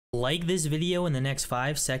Like this video in the next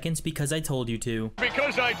 5 seconds because I told you to.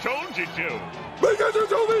 Because I told you to. Because you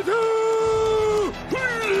told me to!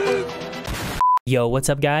 Yo, what's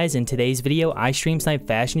up guys? In today's video, I stream snipe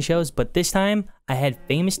fashion shows, but this time, I had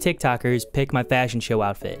famous TikTokers pick my fashion show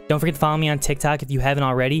outfit. Don't forget to follow me on TikTok if you haven't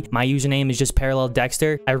already. My username is just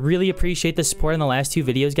 #DXTR. I really appreciate the support in the last 2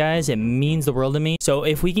 videos, guys. It means the world to me. So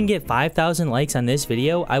if we can get 5,000 likes on this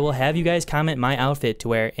video, I will have you guys comment my outfit to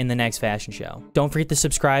wear in the next fashion show. Don't forget to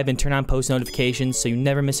subscribe and turn on post notifications so you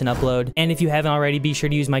never miss an upload. And if you haven't already, be sure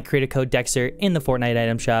to use my creator code DXTR in the Fortnite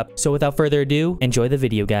item shop. So without further ado, enjoy the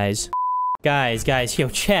video, guys. Guys, yo,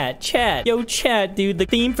 chat, yo, chat, dude. The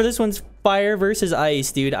theme for this one's fire versus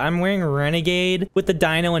ice, dude. I'm wearing Renegade with the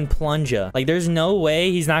Dino and Plunger. Like, there's no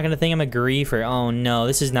way he's not gonna think I'm a griefer. Oh no,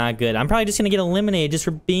 this is not good. I'm probably just gonna get eliminated just for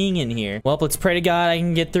being in here. Well, let's pray to God I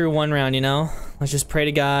can get through one round, you know? Let's just pray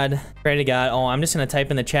to God. Pray to God. Oh, I'm just gonna type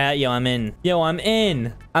in the chat. Yo, I'm in. Yo, I'm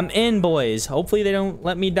in. I'm in, boys. Hopefully they don't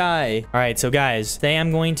let me die. All right, so guys, today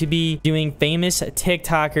I'm going to be doing famous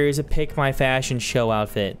TikTokers pick my fashion show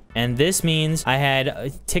outfit. And this means I had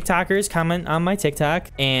TikTokers comment on my TikTok,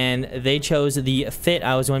 and they chose the fit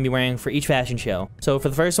I was going to be wearing for each fashion show. So for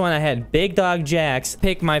the first one, I had Big Dog Jax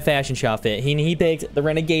pick my fashion show outfit. He picked the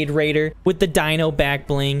Renegade Raider with the Dino back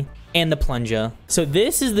bling and the Plunger. So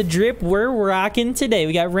this is the drip we're rocking today.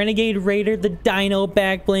 We got Renegade Raider, the Dino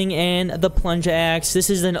back bling, and the Plunger axe. This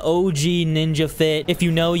is an OG ninja fit. If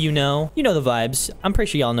you know, you know. You know the vibes. I'm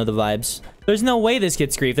pretty sure y'all know the vibes. There's no way this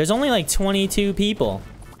gets grief. There's only like 22 people.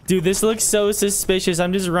 Dude, this looks so suspicious.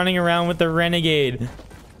 I'm just running around with the Renegade.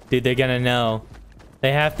 Dude, they're gonna know.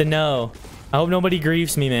 They have to know. I hope nobody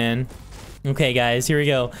griefs me, man. Okay, guys, here we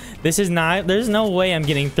go. This is not... There's no way I'm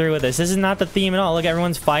getting through with this. This is not the theme at all. Look,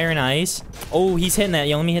 everyone's fire and ice. Oh, he's hitting that.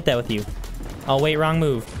 Yo, let me hit that with you. Oh, wait, wrong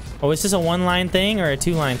move. Oh, is this a 1-line thing or a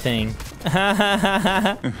 2-line thing?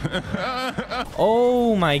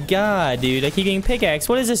 Oh, my God, dude. I keep getting pickaxe.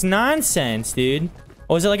 What is this nonsense, dude?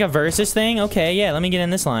 Oh, is it like a versus thing? Okay, yeah, let me get in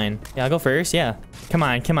this line. Yeah, I'll go first, yeah. Come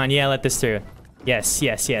on, yeah, let this through. Yes.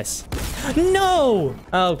 No!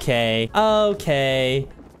 Okay.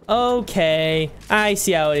 I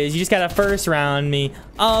see how it is. You just got a first round me.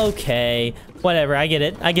 Okay. Whatever, I get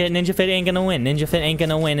it. Ninja Fit ain't gonna win. Ninja Fit ain't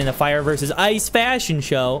gonna win in a fire versus ice fashion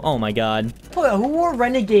show. Oh my God. Hold on, who wore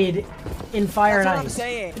Renegade in Fire and Ice? That's what I'm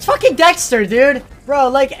saying. It's fucking Dexter, dude. Bro,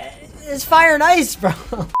 like, it's Fire and Ice, bro.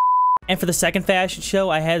 And for the second fashion show,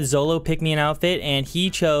 I had Zolo pick me an outfit, and he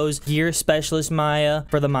chose Gear Specialist Maya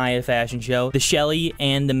for the Maya fashion show, the Shelly,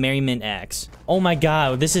 and the Merriment axe. Oh my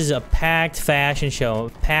God, this is a packed fashion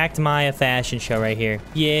show. Packed Maya fashion show right here.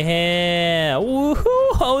 Yeah. Woohoo.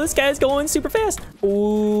 Oh, this guy's going super fast.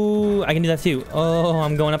 Ooh, I can do that too. Oh,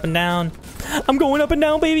 I'm going up and down. I'm going up and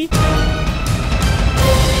down, baby.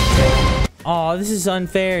 Oh, this is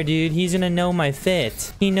unfair, dude. He's gonna know my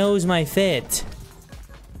fit. He knows my fit.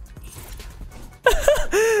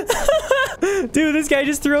 Dude, this guy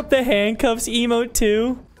just threw up the handcuffs emote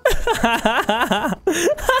too.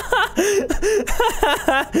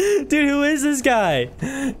 Dude, who is this guy?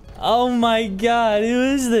 Oh my God, who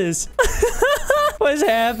is this? What is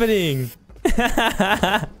happening?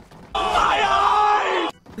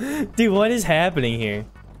 Dude, what is happening here?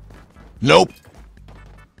 Nope.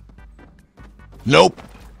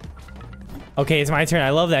 Okay, it's my turn. I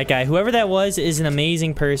love that guy. Whoever that was is an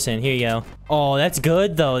amazing person. Here you go. Oh, that's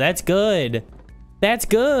good, though. That's good. That's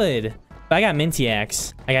good. But I got Minty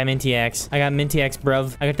Axe. I got Minty Axe,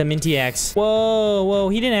 bruv. I got the Minty Axe. Whoa.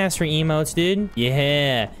 He didn't ask for emotes, dude.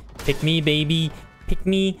 Yeah. Pick me, baby. Pick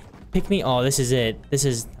me. Oh, this is it. This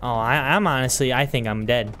is... Oh, I'm honestly... I think I'm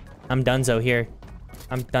dead. I'm donezo here.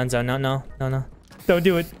 I'm donezo. No. Don't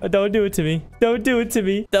do it. Don't do it to me. Don't do it to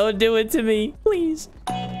me. Don't do it to me. Please.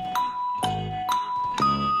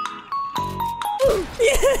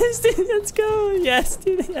 Yes, dude, let's go. Yes,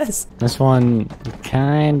 dude, yes. This one,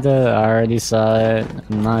 kinda already saw it.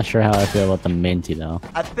 I'm not sure how I feel about the Minty, though.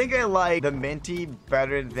 I think I like the Minty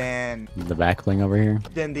better than The backling over here.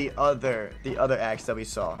 the other axe that we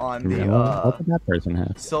saw on the What did that person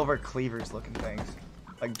have? silver cleavers looking things.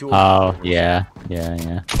 Like dual. Oh, yeah. The Yeah, I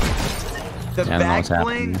don't know back what's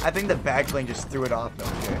bling, happening. I think the back bling just threw it off. No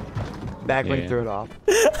shit. Back bling Yeah. threw it off.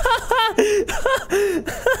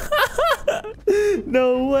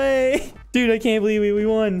 No way. Dude, I can't believe we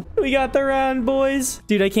won. We got the round, boys.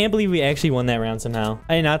 Dude, I can't believe we actually won that round somehow.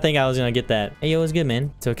 I did not think I was gonna get that. Hey, yo, it was good,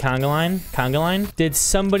 man. So conga line? Conga line? Did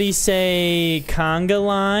somebody say conga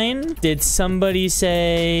line? Did somebody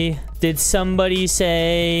say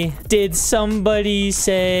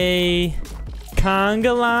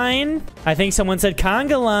conga line? I think someone said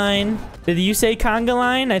conga line. Did you say conga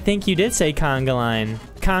line? I think you did say conga line.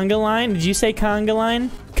 Conga line? Did you say conga line?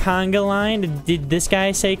 Conga line? Did this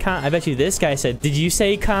guy say I bet you this guy said, did you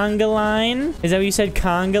say conga line? Is that what you said,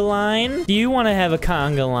 conga line? Do you want to have a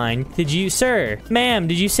conga line? Did you, sir? Ma'am,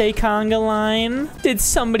 did you say conga line? Did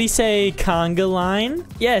somebody say conga line?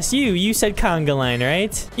 Yes, you said conga line,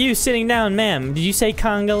 right? You sitting down, ma'am, did you say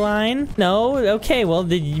conga line? No? Okay, well,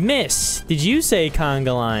 did you miss? Did you say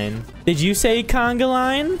conga line? Did you say conga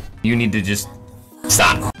line? You need to just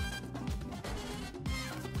stop.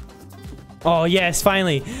 Oh, yes,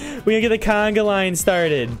 finally. We can get the conga line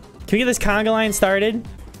started. Can we get this conga line started?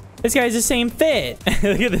 This guy's the same fit.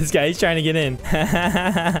 Look at this guy. He's trying to get in.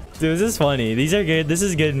 Dude, this is funny. These are good. This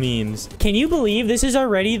is good memes. Can you believe this is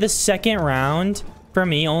already the second round for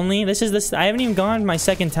me only? This is this. I haven't even gone my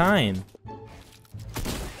second time.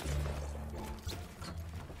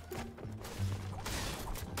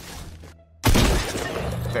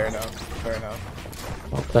 Fair enough. Fair enough.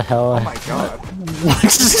 What the hell? Oh my god. What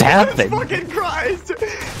just happened? Fucking Christ!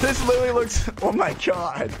 This literally looks. Oh my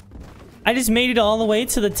god. I just made it all the way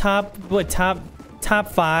to the top. What top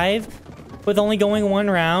 5 with only going one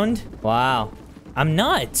round? Wow, I'm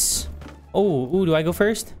nuts. Oh, ooh, do I go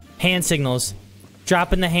first? Hand signals.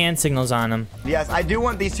 Dropping the hand signals on them. Yes, I do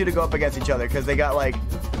want these two to go up against each other because they got like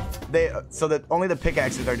so that only the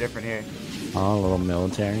pickaxes are different here. Oh, a little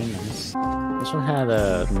military. Nice. This one had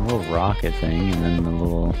a little rocket thing, and then the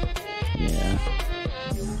little, yeah.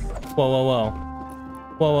 Whoa, whoa, whoa.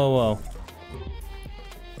 Whoa, whoa, whoa.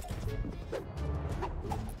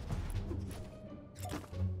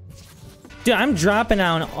 Dude, I'm dropping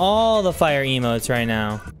down all the fire emotes right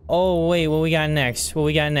now. Oh, wait, what we got next? What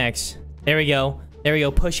we got next? There we go. There we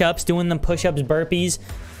go. Push-ups, doing them push-ups, burpees.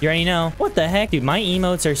 You already know. What the heck? Dude, my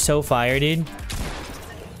emotes are so fire, dude.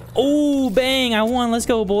 Oh, bang. I won. Let's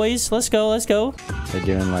go, boys. Let's go. Let's go. They're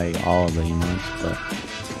doing like all of the emotes, but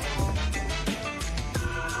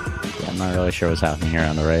yeah, I'm not really sure what's happening here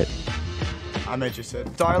on the right. I'm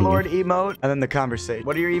interested. Star-Lord emote, and then the conversation.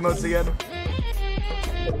 What are your emotes again?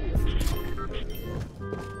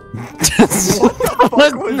 What the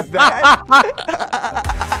fuck was that?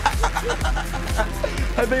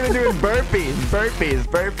 I think they're doing burpees,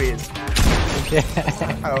 burpees.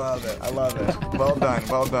 I love it. I love it. Well done.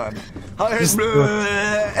 Well done. I need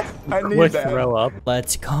Quick that. throw up.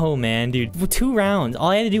 Let's go, man, dude. 2 rounds.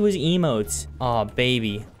 All I had to do was emotes. Oh,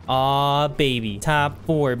 baby. Aw, baby. Top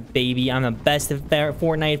 4, baby. I'm the best at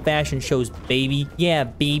Fortnite fashion shows, baby. Yeah,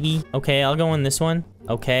 baby. Okay, I'll go in this one.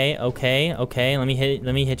 Okay. Let me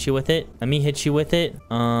hit you with it.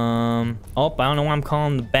 Oh, I don't know why I'm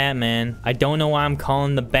calling the Batman. I don't know why I'm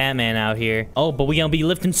calling the Batman out here. Oh, but we gonna be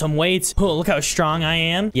lifting some weights. Oh, look how strong I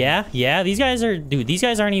am. Yeah. These guys are, dude, these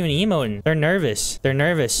guys aren't even emoting. They're nervous.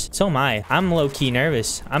 So am I. I'm low-key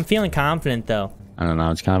nervous. I'm feeling confident, though. I don't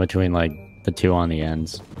know. It's kind of between like the 2 on the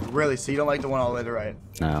ends. Really? So you don't like the one all the way to the right?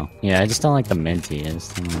 No. Yeah, I just don't like the minty. I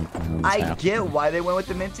just don't like I get why they went with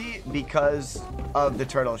the minty because of the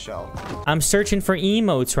turtle shell. I'm searching for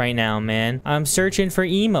emotes right now, man. I'm searching for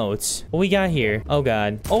emotes. What we got here? Oh,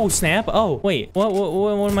 God. Oh, snap. Oh, wait.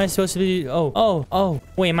 What am I supposed to do? Oh.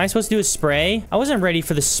 Wait, am I supposed to do a spray? I wasn't ready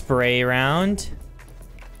for the spray round.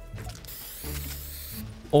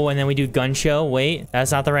 Oh, and then we do gun show. Wait,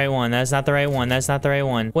 that's not the right one. That's not the right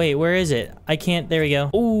one. Wait, where is it? I can't. There we go.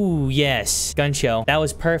 Ooh, yes. Gun show. That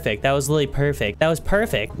was perfect. That was literally perfect. The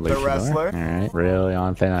wrestler. All right, really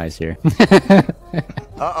on thin ice here.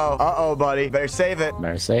 Uh-oh, buddy. Better save it.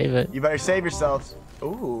 You better save yourselves.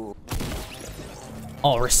 Ooh.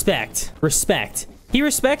 Oh, respect. He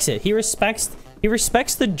respects it. He respects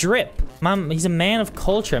the drip. He's a man of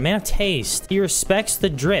culture, a man of taste. He respects the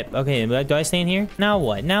drip. Okay, do I stay in here? Now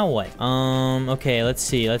what? Okay, let's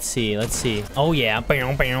see. Oh, yeah. Oh,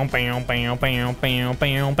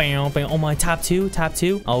 my, top two.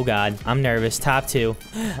 Oh, God, I'm nervous. Top 2.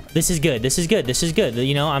 This is good.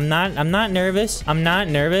 You know, I'm not nervous.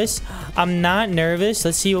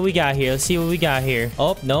 Let's see what we got here.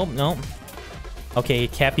 Oh, nope. Okay,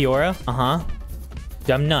 Capiora.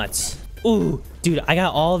 I'm nuts. Ooh, dude, I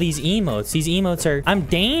got all these emotes. These emotes are... I'm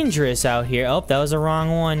dangerous out here. Oh, that was the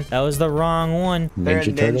wrong one. They're a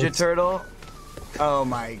Ninja Turtle? Oh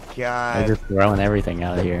my god. They're just throwing everything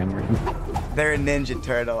out here. They're a Ninja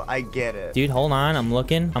Turtle. I get it. Dude, hold on. I'm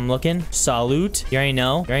looking. Salute. You already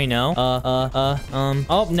know.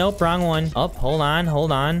 Oh, nope, wrong one. Oh, hold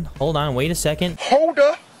on. Wait a second. Hold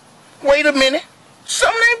up. Wait a minute.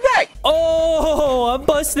 Something ain't right. Oh, I'm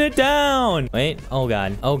busting it down. Wait. Oh,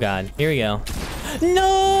 God. Here we go.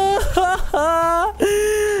 No. No.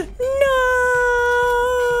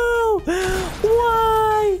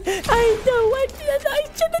 Why? I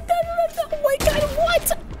should have done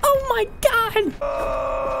on.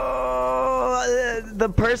 The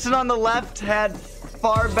person on the left had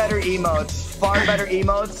far better emotes. Far better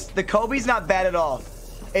emotes. The Kobe's not bad at all.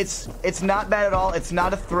 It's not bad at all. It's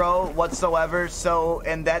not a throw whatsoever. So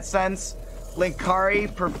in that sense,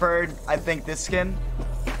 Linkari preferred, I think, this skin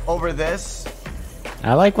over this.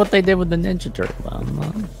 I like what they did with the Ninja Turtle. I'm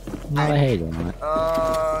not a hater on it.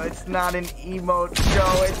 It's not an emote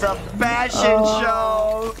show. It's a fashion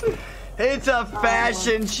show. It's a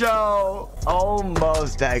fashion show.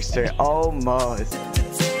 Almost, Dexter. Almost.